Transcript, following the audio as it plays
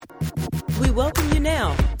We welcome you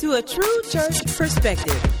now to A True Church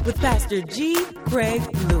Perspective with Pastor G. Craig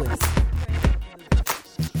Lewis.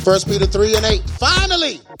 1 Peter 3:8.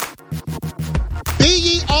 Finally, be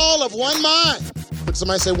ye all of one mind. Look,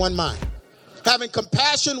 somebody say one mind. Having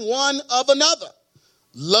compassion one of another.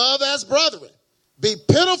 Love as brethren. Be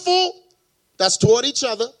pitiful, that's toward each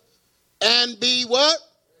other, and be what?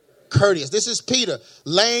 Courteous. This is Peter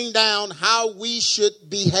laying down how we should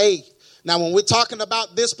behave. Now, when we're talking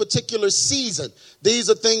about this particular season, these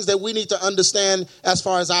are things that we need to understand as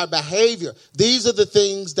far as our behavior. These are the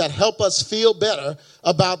things that help us feel better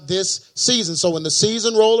about this season. So when the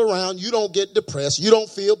season roll around, you don't get depressed. You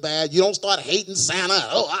don't feel bad. You don't start hating Santa.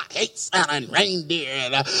 Oh, I hate Santa and reindeer.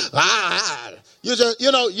 And, you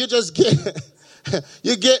just get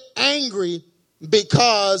you get angry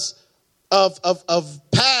because of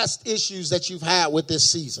past issues that you've had with this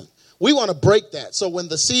season. We want to break that. So when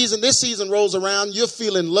this season rolls around, you're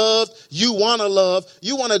feeling loved. You want to love.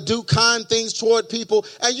 You want to do kind things toward people.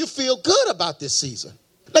 And you feel good about this season.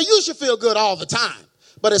 Now, you should feel good all the time.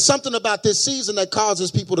 But it's something about this season that causes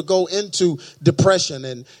people to go into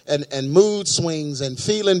depression and mood swings and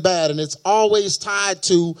feeling bad. And it's always tied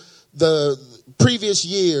to the previous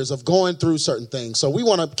years of going through certain things. So we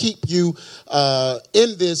want to keep you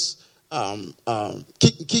in this,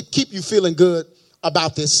 keep you feeling good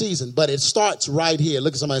about this season. But it starts right here.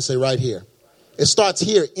 Look at somebody say right here. It starts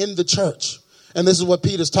here in the church. And this is what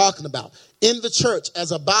Peter's talking about. In the church,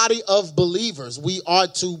 as a body of believers, we are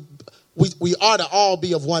to all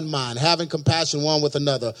be of one mind, having compassion one with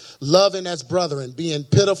another, loving as brethren, being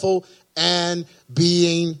pitiful and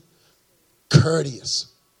being courteous.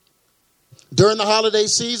 During the holiday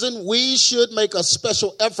season, we should make a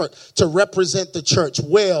special effort to represent the church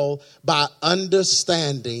well by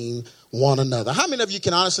understanding one another. How many of you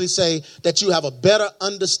can honestly say that you have a better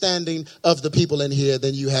understanding of the people in here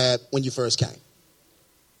than you had when you first came?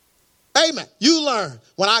 Amen. You learn.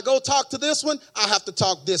 When I go talk to this one, I have to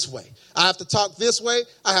talk this way. I have to talk this way.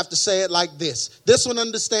 I have to say it like this. This one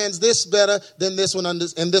understands this better than this one, and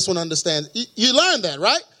this one understands. You learn that,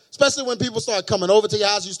 right? Especially when people start coming over to your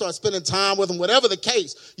house, you start spending time with them, whatever the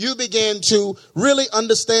case, you begin to really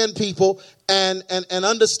understand people and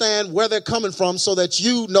understand where they're coming from so that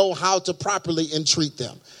you know how to properly entreat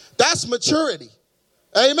them. That's maturity.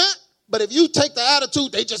 Amen? But if you take the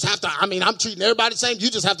attitude, they just have to, I'm treating everybody the same,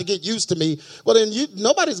 you just have to get used to me. Well, then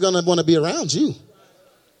nobody's going to want to be around you.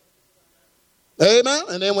 Amen?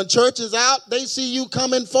 And then when church is out, they see you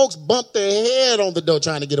coming, folks bump their head on the door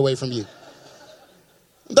trying to get away from you.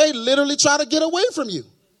 They literally try to get away from you.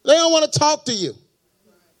 They don't want to talk to you.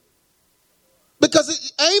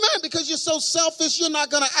 Because you're so selfish, you're not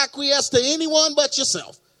going to acquiesce to anyone but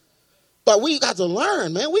yourself. But we got to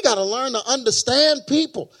learn, man. We got to learn to understand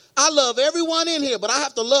people. I love everyone in here, but I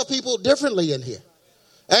have to love people differently in here.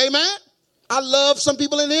 Amen? I love some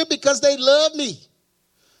people in here because they love me.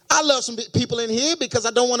 I love some people in here because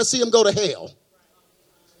I don't want to see them go to hell.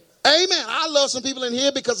 Amen. I love some people in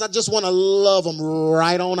here because I just want to love them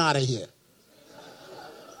right on out of here.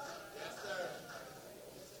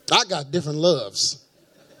 I got different loves.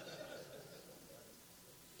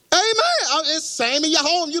 Amen. It's same in your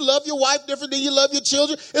home. You love your wife different than you love your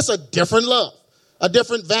children. It's a different love, a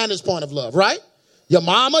different vantage point of love, right? Your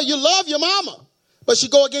mama, you love your mama. But she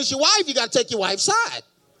go against your wife, you got to take your wife's side.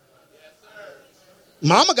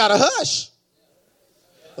 Mama got a hush.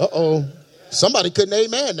 Uh-oh. Somebody couldn't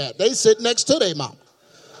amen that. They sit next to their mama.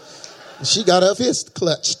 She got her fist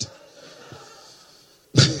clutched.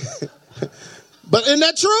 But isn't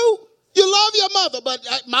that true? You love your mother, but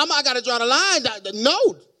mama, I got to draw the line.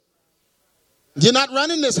 No. You're not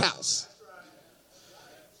running this house.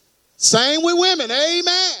 Same with women.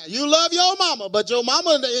 Amen. You love your mama, but your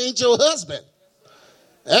mama ain't your husband.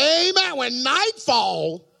 Amen. When night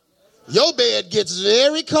fall, your bed gets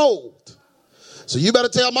very cold. So you better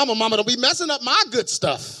tell mama, don't be messing up my good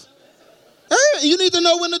stuff. Hey, you need to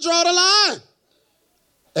know when to draw the line.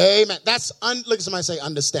 Amen. Look at somebody say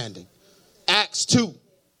understanding. Acts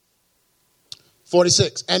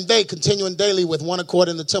 2:46. And they, continuing daily with one accord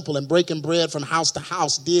in the temple and breaking bread from house to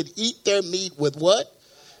house, did eat their meat with what?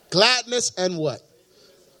 Gladness and what?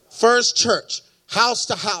 First church, house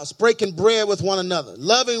to house, breaking bread with one another,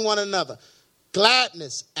 loving one another,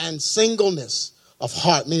 gladness and singleness of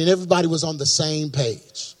heart, meaning everybody was on the same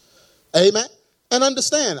page. Amen. And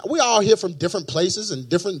understand, we all here from different places and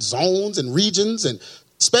different zones and regions, and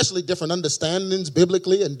especially different understandings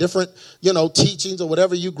biblically and different, teachings or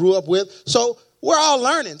whatever you grew up with. So we're all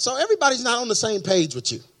learning. So everybody's not on the same page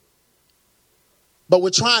with you. But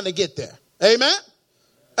we're trying to get there. Amen.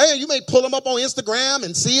 Hey, you may pull them up on Instagram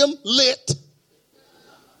and see them lit.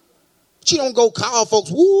 You don't go call folks,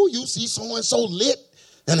 woo, you see so-and-so lit,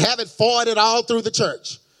 and have it forwarded all through the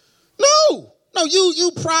church. No,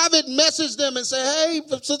 you private message them and say, hey,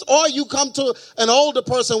 or you come to an older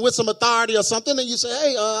person with some authority or something, and you say,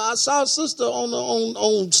 hey, I saw a sister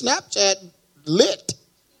on Snapchat lit.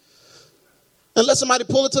 And let somebody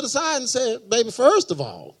pull it to the side and say, baby, first of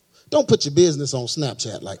all, don't put your business on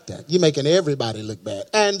Snapchat like that. You're making everybody look bad.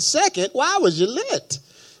 And second, why was you lit?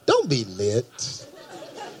 Don't be lit.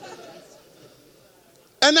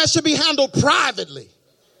 And that should be handled privately.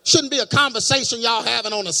 Shouldn't be a conversation y'all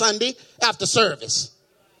having on a Sunday after service.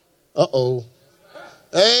 Uh-oh.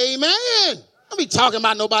 Amen. Don't be talking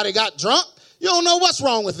about nobody got drunk. You don't know what's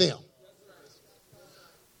wrong with them.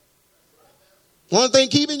 One thing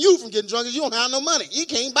keeping you from getting drunk is you don't have no money. You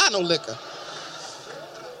can't buy no liquor.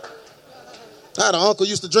 I had an uncle who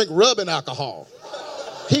used to drink rubbing alcohol.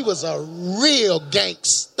 He was a real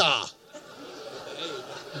gangster.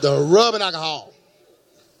 The rubbing alcohol.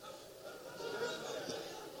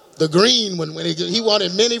 The green one, when he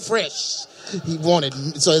wanted mini fresh. He wanted,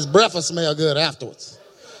 so his breath would smell good afterwards.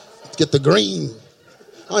 Get the green.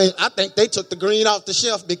 I think they took the green off the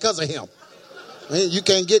shelf because of him. You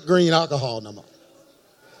can't get green alcohol no more.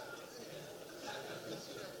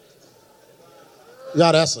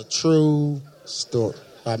 Yeah, that's a true story.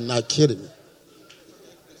 I'm not kidding you.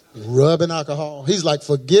 Rubbing alcohol. He's like,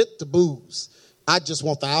 forget the booze. I just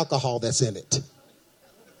want the alcohol that's in it.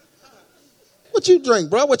 What you drink,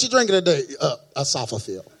 bro? What you drinking today? A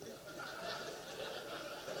Sophofield.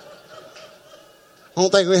 I don't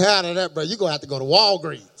think we had of that, bro. You're going to have to go to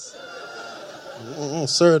Walgreens. I don't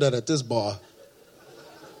serve that at this bar.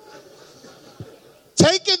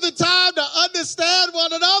 Taking the time to understand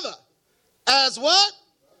one another. As what?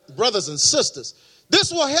 Brothers and sisters.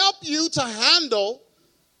 This will help you to handle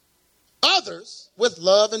others with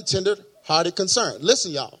love and tender-hearted concern.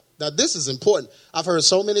 Listen, y'all. Now, this is important. I've heard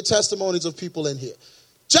so many testimonies of people in here.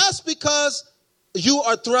 Just because you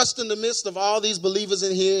are thrust in the midst of all these believers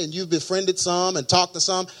in here and you've befriended some and talked to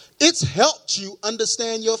some, it's helped you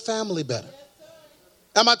understand your family better.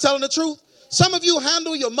 Am I telling the truth? Some of you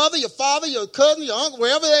handle your mother, your father, your cousin, your uncle,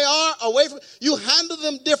 wherever they are, away from you, handle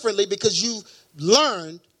them differently because you've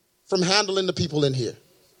learned from handling the people in here.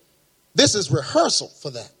 This is rehearsal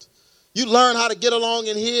for that. You learn how to get along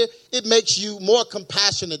in here. It makes you more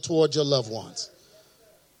compassionate towards your loved ones.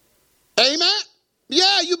 Amen?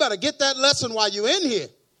 Yeah, you better get that lesson while you're in here.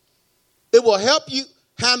 It will help you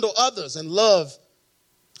handle others and love,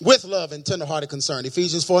 with love and tender-hearted concern.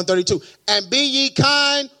 Ephesians 4:32. And be ye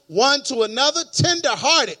kind one to another,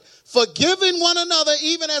 tender-hearted, forgiving one another,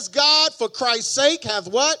 even as God, for Christ's sake, hath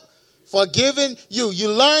what? Forgiven you.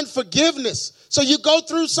 You learn forgiveness. So you go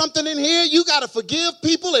through something in here, you got to forgive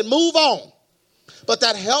people and move on. But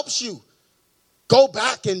that helps you go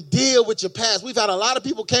back and deal with your past. We've had a lot of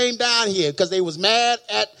people came down here because they was mad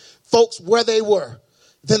at folks where they were.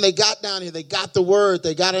 Then they got down here, they got the word,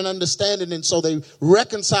 they got an understanding, and so they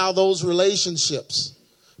reconcile those relationships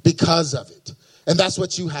because of it. And that's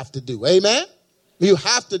what you have to do. Amen? You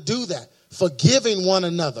have to do that, forgiving one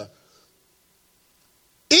another.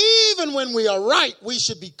 Even when we are right, we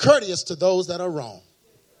should be courteous to those that are wrong.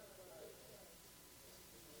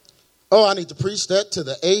 Oh, I need to preach that to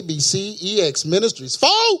the ABCEX ministries.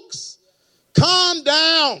 Folks, calm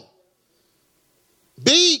down.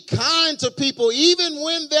 Be kind to people even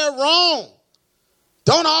when they're wrong.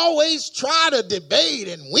 Don't always try to debate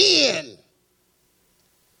and win.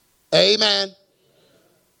 Amen.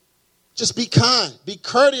 Just be kind. Be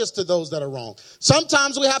courteous to those that are wrong.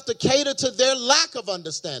 Sometimes we have to cater to their lack of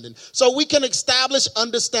understanding so we can establish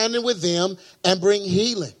understanding with them and bring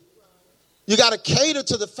healing. You got to cater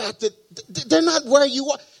to the fact that they're not where you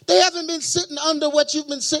are. They haven't been sitting under what you've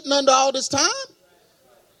been sitting under all this time.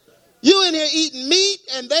 You in here eating meat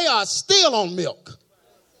and they are still on milk.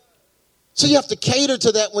 So you have to cater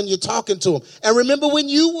to that when you're talking to them. And remember when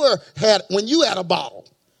you had a bottle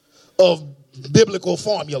of biblical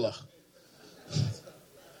formula.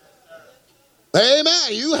 Amen.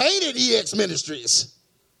 You hated EX Ministries.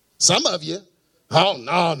 Some of you. Oh,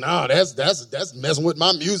 no, that's messing with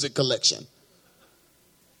my music collection.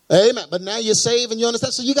 Amen. But now you're saved and you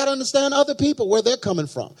understand. So you got to understand other people, where they're coming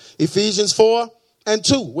from. Ephesians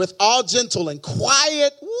 4:2. With all gentle and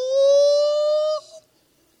quiet.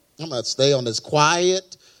 I'm going to stay on this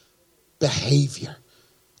quiet behavior.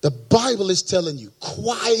 The Bible is telling you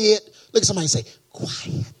quiet. Look at somebody say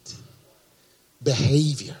quiet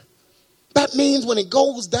behavior. That means when it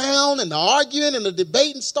goes down and the arguing and the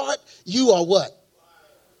debating start, you are what?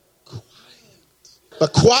 Quiet.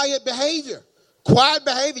 But quiet behavior. Quiet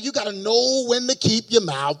behavior. You got to know when to keep your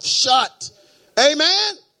mouth shut.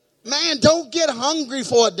 Amen. Man, don't get hungry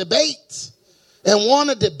for a debate and want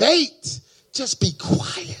to debate. Just be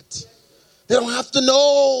quiet. They don't have to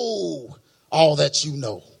know all that you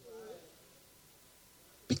know.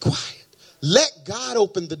 Be quiet. Let God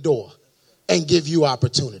open the door and give you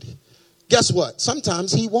opportunity. Guess what?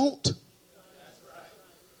 Sometimes he won't.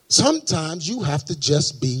 Sometimes you have to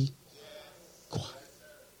just be quiet.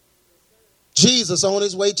 Jesus on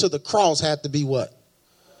his way to the cross had to be what?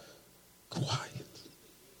 Quiet.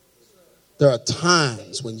 There are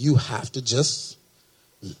times when you have to just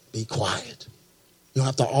be quiet. You don't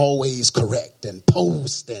have to always correct and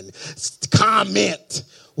post and comment.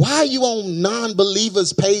 Why are you on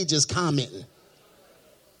non-believers' pages commenting?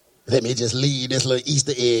 Let me just leave this little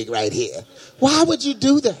Easter egg right here. Why would you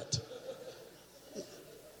do that?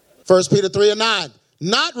 1 Peter 3:9.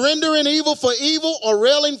 Not rendering evil for evil or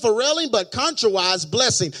railing for railing, but contrariwise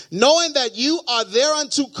blessing, knowing that you are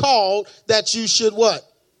thereunto called, that you should what?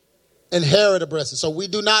 Inherit a blessing. So we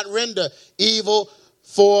do not render evil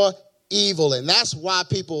for evil. And that's why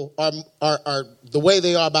people are the way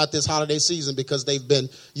they are about this holiday season, because they've been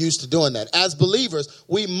used to doing that. As believers,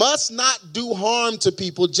 we must not do harm to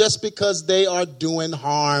people just because they are doing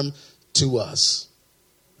harm to us.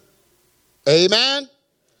 Amen.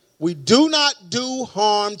 We do not do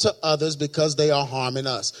harm to others because they are harming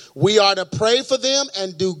us. We are to pray for them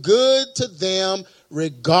and do good to them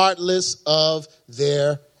regardless of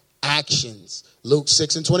their actions. Luke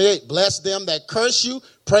 6:28. Bless them that curse you.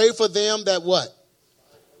 Pray for them that what?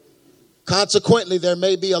 Consequently, there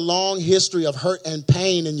may be a long history of hurt and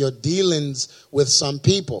pain in your dealings with some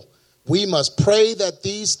people. We must pray that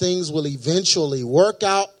these things will eventually work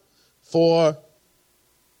out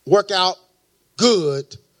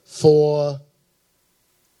good for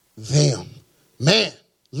them. Man,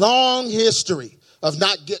 long history of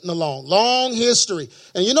not getting along. Long history.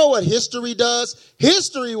 And you know what history does?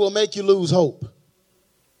 History will make you lose hope.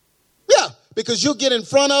 Yeah, because you'll get in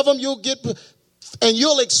front of them,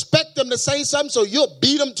 you'll expect them to say something, so you'll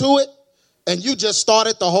beat them to it, and you just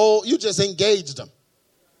you just engaged them.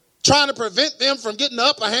 Trying to prevent them from getting the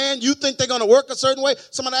upper hand. You think they're going to work a certain way.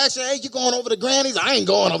 Somebody asks you, hey, you going over to Granny's? I ain't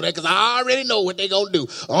going over there because I already know what they're going to do.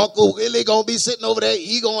 Uncle Willie going to be sitting over there.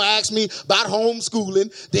 He going to ask me about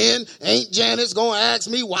homeschooling. Then Aunt Janet's going to ask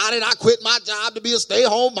me, why did I quit my job to be a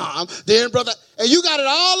stay-at-home mom? Then brother, and you got it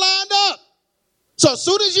all lined up. So as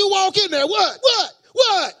soon as you walk in there, what?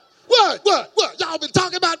 Y'all been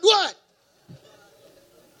talking about what?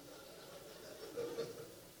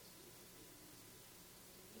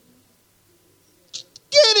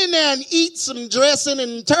 Get in there and eat some dressing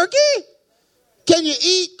and turkey. Can you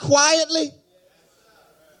eat quietly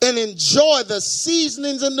and enjoy the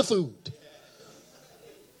seasonings in the food?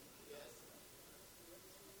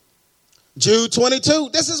 Jude 22.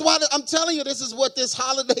 This is what I'm telling you. This is what this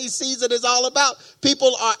holiday season is all about.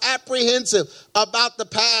 People are apprehensive about the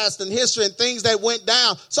past and history and things that went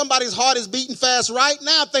down. Somebody's heart is beating fast right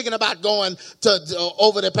now thinking about going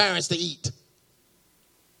over their parents to eat.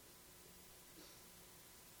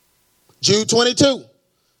 Jude 22,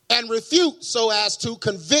 and refute so as to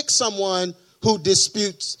convict someone who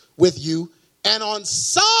disputes with you. And on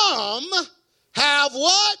some have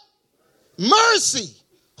what? Mercy,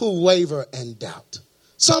 who waver and doubt.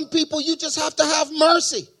 Some people you just have to have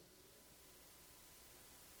mercy.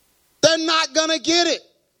 They're not going to get it.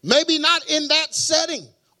 Maybe not in that setting,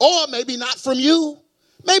 or maybe not from you.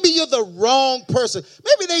 Maybe you're the wrong person.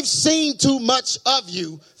 Maybe they've seen too much of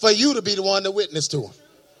you for you to be the one to witness to them.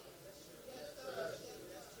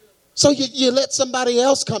 So you let somebody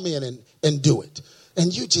else come in and do it.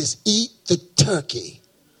 And you just eat the turkey.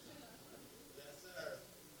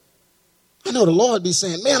 I know the Lord be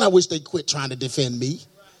saying, man, I wish they quit trying to defend me.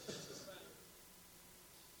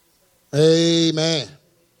 Amen.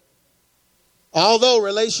 Although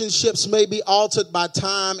relationships may be altered by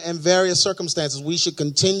time and various circumstances, we should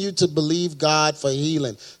continue to believe God for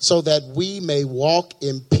healing so that we may walk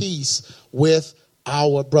in peace with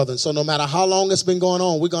our brothers. So no matter how long it's been going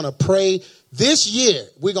on, we're going to pray this year.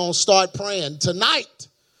 We're going to start praying tonight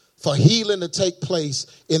for healing to take place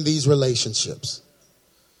in these relationships.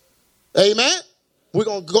 Amen. We're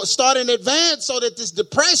going to start in advance so that this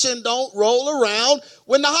depression don't roll around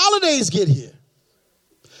when the holidays get here.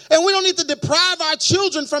 And we don't need to deprive our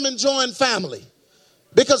children from enjoying family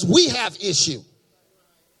because we have issue.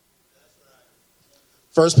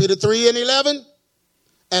 1 Peter 3:11,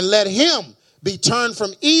 and let him be turned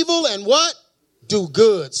from evil and what? Do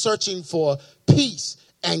good, searching for peace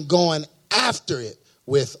and going after it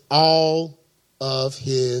with all of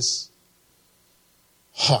his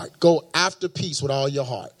heart. Go after peace with all your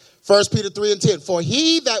heart. 1 Peter 3:10, for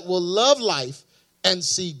he that will love life and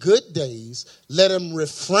see good days. Let him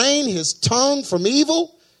refrain his tongue from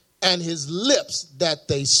evil and his lips that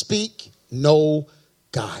they speak no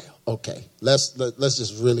guile. Okay, let's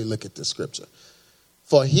just really look at this scripture.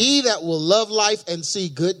 For he that will love life and see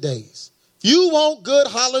good days. You want good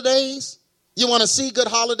holidays? You want to see good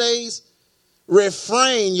holidays?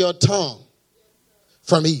 Refrain your tongue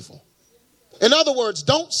from evil. In other words,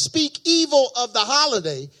 don't speak evil of the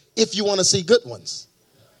holiday if you want to see good ones.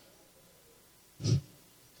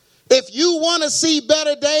 If you want to see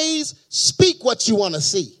better days, speak what you want to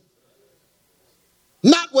see,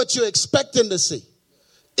 not what you're expecting to see.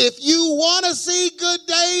 If you want to see good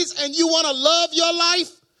days and you want to love your life,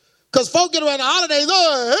 because folk get around the holidays,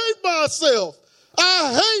 oh, I hate myself.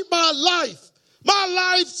 I hate my life.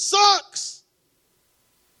 My life sucks.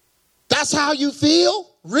 That's how you feel?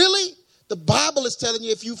 Really? The Bible is telling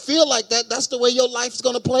you if you feel like that, that's the way your life is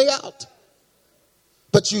going to play out.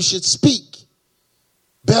 But you should speak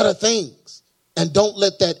better things and don't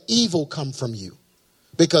let that evil come from you,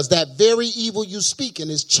 because that very evil you speaking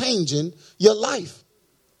is changing your life.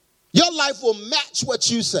 Your life will match what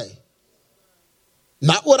you say.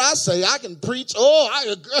 Not what I say. I can preach,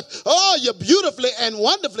 oh, you're beautifully and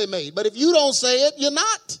wonderfully made. But if you don't say it, you're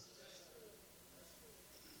not.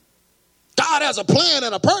 God has a plan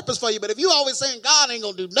and a purpose for you. But if you always saying God ain't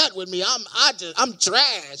going to do nothing with me, I'm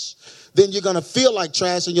trash, then you're going to feel like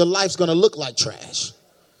trash and your life's going to look like trash.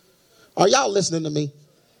 Are y'all listening to me?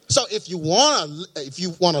 So if you want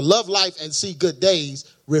to love life and see good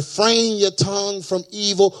days, refrain your tongue from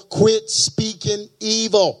evil. Quit speaking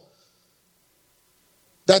evil.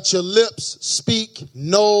 That your lips speak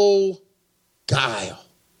no guile.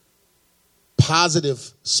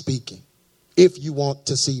 Positive speaking, if you want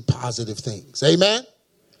to see positive things. Amen?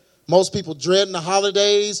 Most people dreading the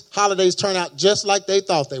holidays. Holidays turn out just like they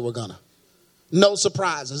thought they were gonna. No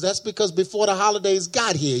surprises. That's because before the holidays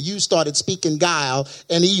got here, you started speaking guile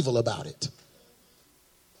and evil about it.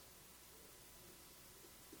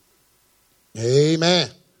 Amen.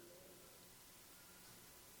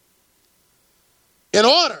 In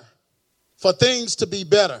order for things to be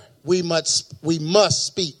better, we must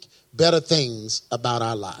speak better things about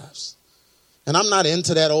our lives. And I'm not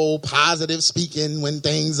into that old positive speaking when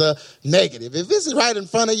things are negative. If this is right in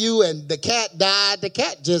front of you and the cat died, the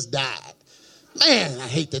cat just died. Man, I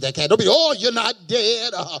hate that cat. Don't be, oh, you're not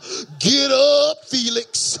dead. Get up,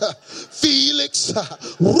 Felix. Felix.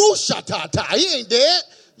 Rushatata. He ain't dead.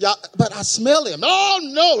 Yeah, but I smell him. Oh,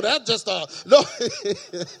 no, that's just no.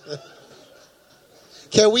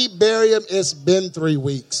 Can we bury him? It's been 3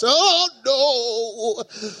 weeks. Oh, no.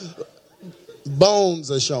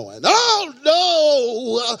 Bones are showing. Oh,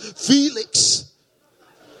 no. Felix.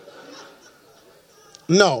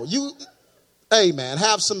 No, hey, man,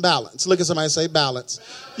 have some balance. Look at somebody and say balance.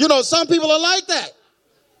 You know, some people are like that.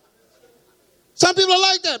 Some people are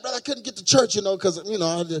like that. But I couldn't get to church, because, I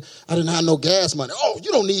didn't have no gas money. Oh,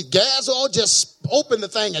 you don't need gas. Oh, just open the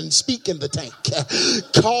thing and speak in the tank.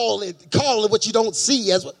 Call it what you don't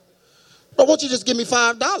see as what. But won't you just give me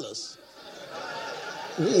 $5?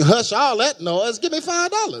 Hush all that noise. Give me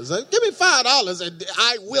 $5. Give me $5 and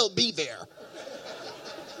I will be there.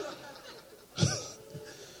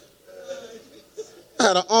 I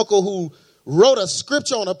had an uncle who wrote a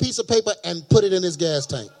scripture on a piece of paper and put it in his gas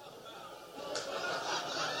tank.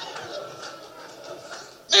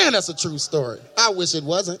 Man, that's a true story. I wish it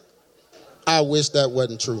wasn't. I wish that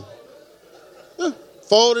wasn't true.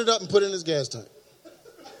 Fold it up and put it in his gas tank.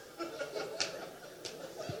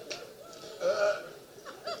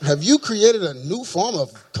 Have you created a new form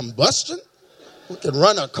of combustion? We can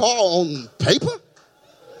run a car on paper?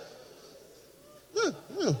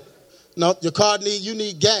 No, your car you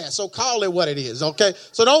need gas, so call it what it is, okay?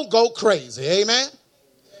 So don't go crazy, amen?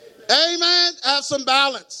 Amen, have some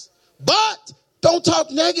balance. But don't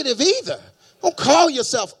talk negative either. Don't call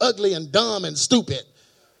yourself ugly and dumb and stupid.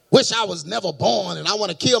 Wish I was never born and I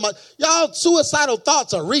want to kill y'all, suicidal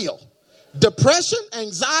thoughts are real. Depression,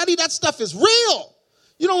 anxiety, that stuff is real.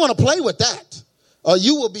 You don't want to play with that, or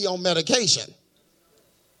you will be on medication.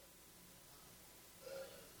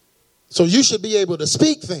 So you should be able to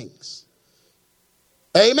speak things.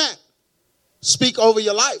 Amen. Speak over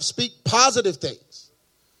your life. Speak positive things.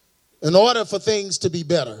 In order for things to be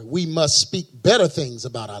better, we must speak better things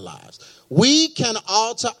about our lives. We can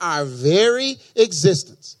alter our very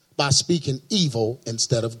existence by speaking evil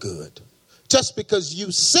instead of good. Just because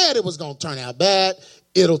you said it was going to turn out bad,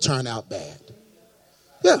 it'll turn out bad.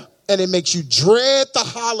 Yeah. And it makes you dread the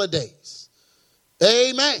holidays.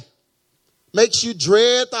 Amen. Makes you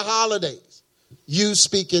dread the holidays. You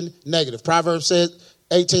speaking negative. Proverbs says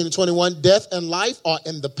 18:21, death and life are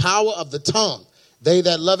in the power of the tongue, They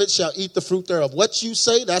that love it shall eat the fruit thereof. What you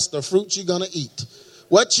say, that's the fruit you're going to eat.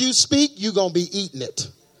 What you speak, you're going to be eating it.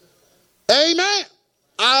 Amen.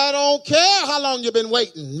 I don't care how long you've been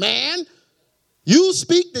waiting, man. You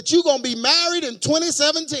speak that you're going to be married in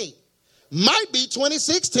 2017. Might be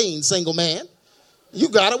 2016, single man. You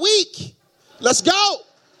got a week. Let's go.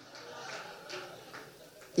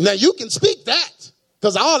 Now, you can speak that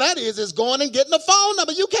because all that is going and getting a phone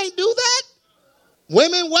number. You can't do that.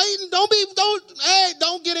 Women waiting,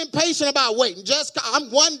 don't get impatient about waiting. I'm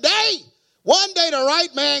one day the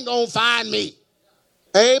right man going to find me.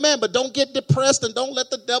 Amen. But don't get depressed and don't let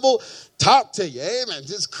the devil talk to you. Amen.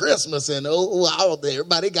 It's Christmas and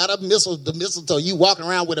everybody got the mistletoe. You walking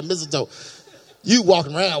around with a mistletoe. You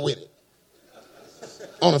walking around with it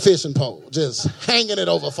on a fishing pole, just hanging it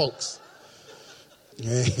over folks.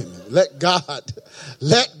 Amen. Let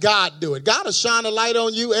God do it. God will shine a light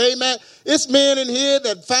on you. Amen. It's men in here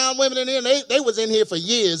that found women in here, and they was in here for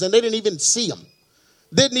years, and they didn't even see them.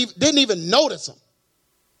 Didn't even notice them.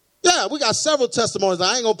 Yeah, we got several testimonies.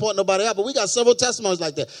 I ain't going to point nobody out, but we got several testimonies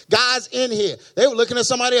like that. Guys in here, they were looking at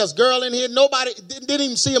somebody else. Girl in here, nobody didn't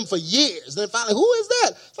even see them for years. Then finally, who is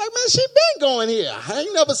that? It's like, man, she been going here. I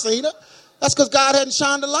ain't never seen her. That's because God hadn't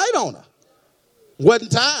shined the light on her.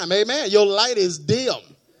 Wasn't time, amen. Your light is dim.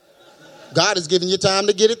 God is giving you time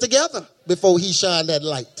to get it together before he shined that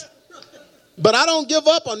light. But I don't give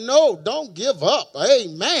up. Don't give up.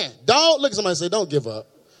 Amen. Don't look at somebody and say, don't give up.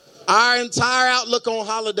 Our entire outlook on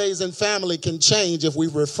holidays and family can change if we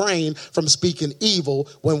refrain from speaking evil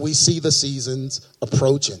when we see the seasons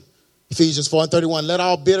approaching. Ephesians 4:31, let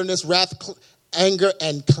all bitterness, wrath, anger,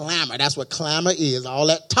 and clamor. That's what clamor is, all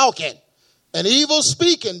that talking. And evil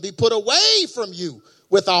speaking be put away from you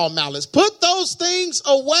with all malice. Put those things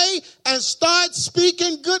away and start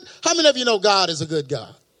speaking good. How many of you know God is a good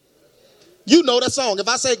God? You know that song. If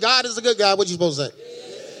I say God is a good God, what you supposed to say?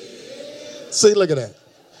 See, look at that.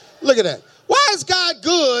 Look at that. Why is God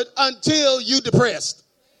good until you depressed?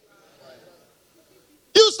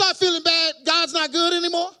 You start feeling bad, God's not good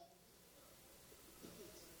anymore.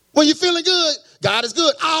 When you're feeling good, God is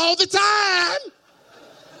good all the time.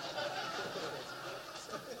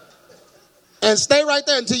 And stay right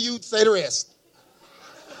there until you say the rest.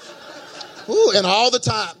 Ooh, and all the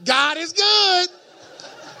time. God is good.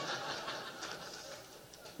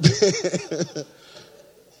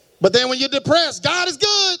 But then when you're depressed, God is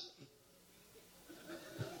good.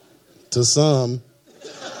 To some.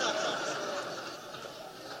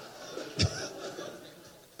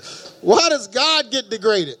 Why does God get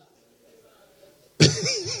degraded?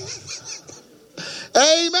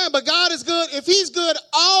 Amen. But God is good. If he's good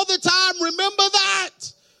all the time, remember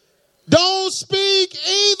that. Don't speak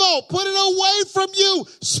evil. Put it away from you.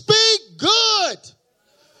 Speak good.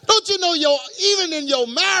 Don't you know even in your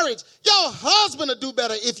marriage, your husband will do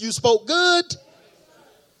better if you spoke good.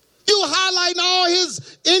 You highlighting all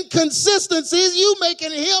his inconsistencies. You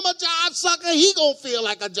making him a jive sucker. He gonna feel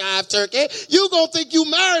like a jive turkey. You gonna think you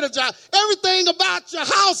married a jive. Everything about your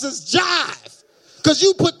house is jive. Because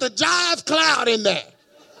you put the jive cloud in there.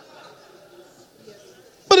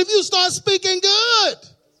 But if you start speaking good.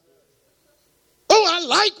 Oh, I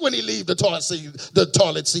like when he leave the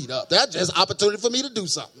toilet seat up. That's just opportunity for me to do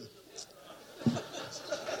something.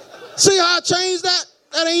 See how I changed that?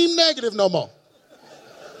 That ain't even negative no more.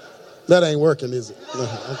 That ain't working, is it? No,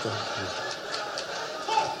 okay.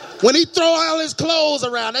 When he throw all his clothes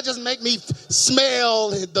around, that just make me smell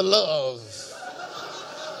the love.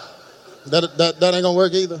 That ain't gonna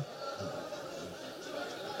work either.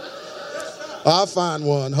 I'll find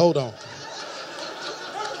one. Hold on.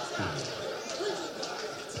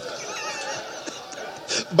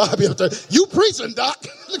 Bobby up there. You preaching, Doc.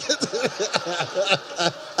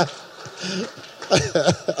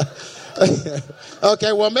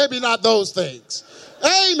 Okay, well, maybe not those things.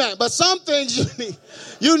 Amen. But some things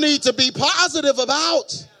you need to be positive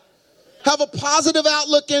about. Have a positive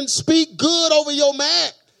outlook and speak good over your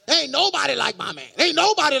man. Ain't nobody like my man. Ain't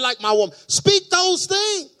nobody like my woman. Speak those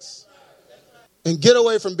things. And get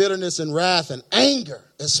away from bitterness and wrath and anger,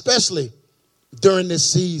 especially during this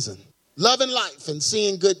season. Loving life and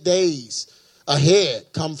seeing good days ahead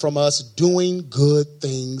come from us doing good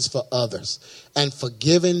things for others and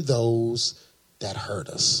forgiving those that hurt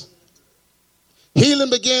us. Healing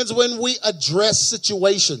begins when we address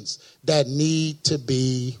situations that need to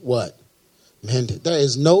be what? Mended. There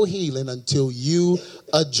is no healing until you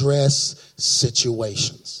address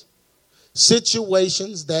situations.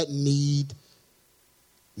 Situations that need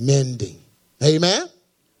mending. Amen?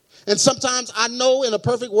 And sometimes I know in a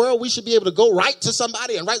perfect world we should be able to go right to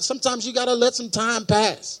somebody and right. Sometimes you got to let some time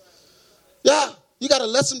pass. Yeah. You got to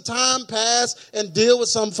let some time pass and deal with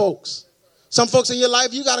some folks. Some folks in your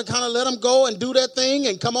life, you got to kind of let them go and do their thing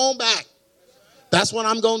and come on back. That's when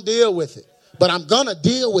I'm going to deal with it. But I'm going to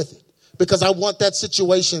deal with it because I want that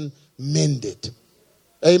situation mended.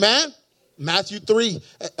 Amen? Matthew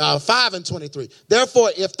 5:23.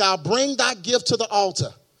 Therefore, if thou bring thy gift to the altar,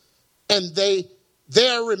 and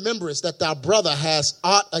there rememberest that thy brother has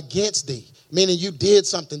aught against thee, meaning you did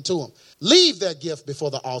something to him, leave their gift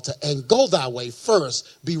before the altar and go thy way.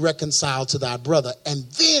 First be reconciled to thy brother, and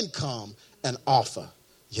then come and offer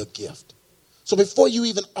your gift. So before you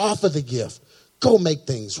even offer the gift, go make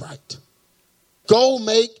things right. Go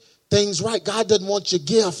make things right. God doesn't want your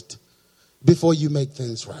gift before you make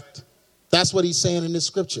things right. That's what he's saying in this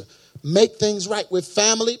scripture. Make things right. With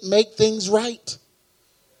family, make things right.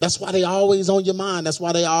 That's why they always on your mind. That's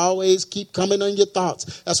why they always keep coming on your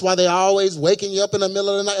thoughts. That's why they always waking you up in the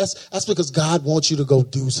middle of the night. That's because God wants you to go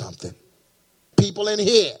do something. People in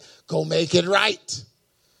here, go make it right.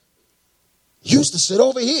 Used to sit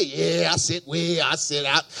over here. Yeah, I sit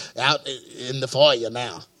out in the foyer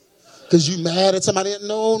now. Because you mad at somebody.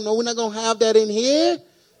 No, we're not going to have that in here.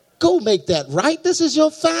 Go make that right. This is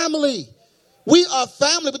your family. We are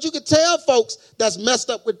family, but you can tell folks that's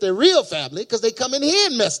messed up with their real family because they come in here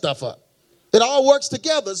and mess stuff up. It all works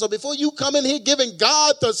together. So before you come in here giving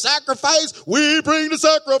God the sacrifice, we bring the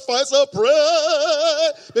sacrifice of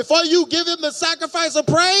praise. Before you give him the sacrifice of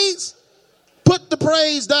praise, put the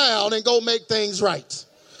praise down and go make things right.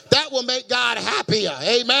 That will make God happier.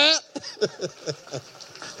 Amen.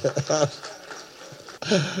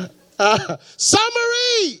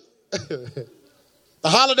 Summary. The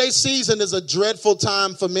holiday season is a dreadful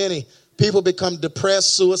time for many. People become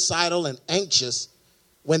depressed, suicidal, and anxious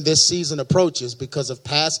when this season approaches because of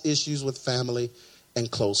past issues with family and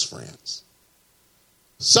close friends.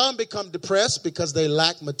 Some become depressed because they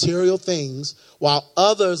lack material things, while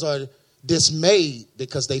others are dismayed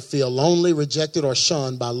because they feel lonely, rejected, or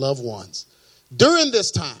shunned by loved ones. During this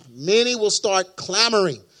time, many will start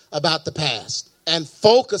clamoring about the past and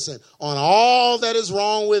focusing on all that is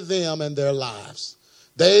wrong with them and their lives.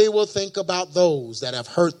 They will think about those that have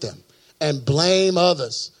hurt them and blame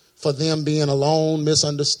others for them being alone,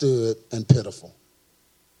 misunderstood, and pitiful.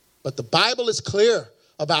 But the Bible is clear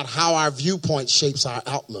about how our viewpoint shapes our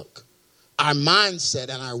outlook. Our mindset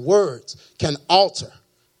and our words can alter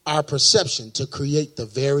our perception to create the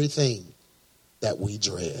very thing that we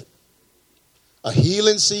dread. A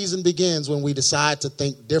healing season begins when we decide to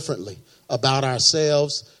think differently about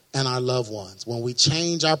ourselves and our loved ones. When we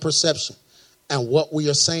change our perception and what we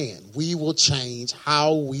are saying, we will change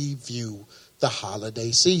how we view the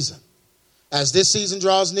holiday season. As this season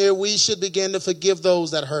draws near, we should begin to forgive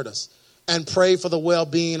those that hurt us and pray for the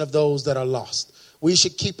well-being of those that are lost. We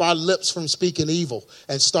should keep our lips from speaking evil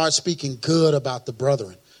and start speaking good about the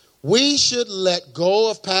brethren. We should let go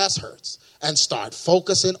of past hurts and start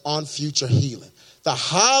focusing on future healing. The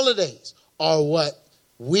holidays are what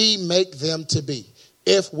we make them to be.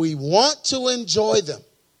 If we want to enjoy them,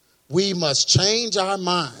 we must change our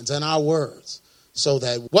minds and our words so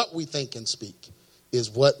that what we think and speak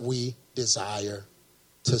is what we desire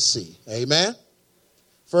to see. Amen?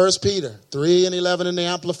 1 Peter 3:11 in the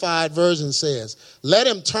Amplified Version says, let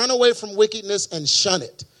him turn away from wickedness and shun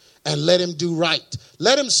it, and let him do right.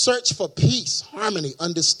 Let him search for peace, harmony,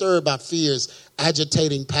 undisturbed by fears,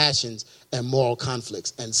 agitating passions, and moral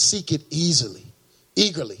conflicts, and seek it eagerly.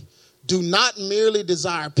 Do not merely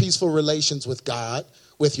desire peaceful relations with God,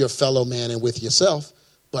 with your fellow man, and with yourself,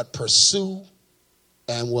 but pursue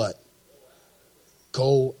and what?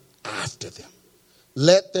 Go after them.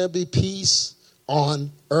 Let there be peace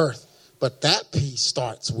on earth. But that peace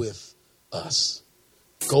starts with us.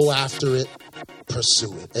 Go after it.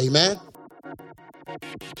 Pursue it. Amen.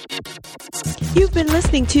 You've been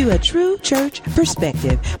listening to A True Church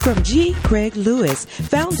Perspective from G. Craig Lewis,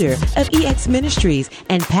 founder of EX Ministries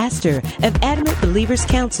and pastor of Adamant Believers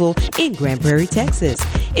Council in Grand Prairie, Texas.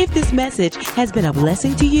 If this message has been a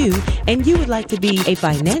blessing to you and you would like to be a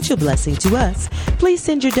financial blessing to us, please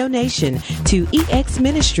send your donation to EX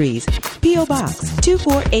Ministries, P.O. Box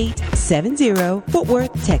 24870, Fort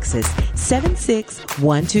Worth, Texas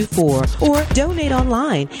 76124, or donate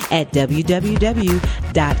online at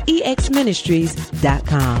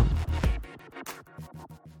www.exministries.com.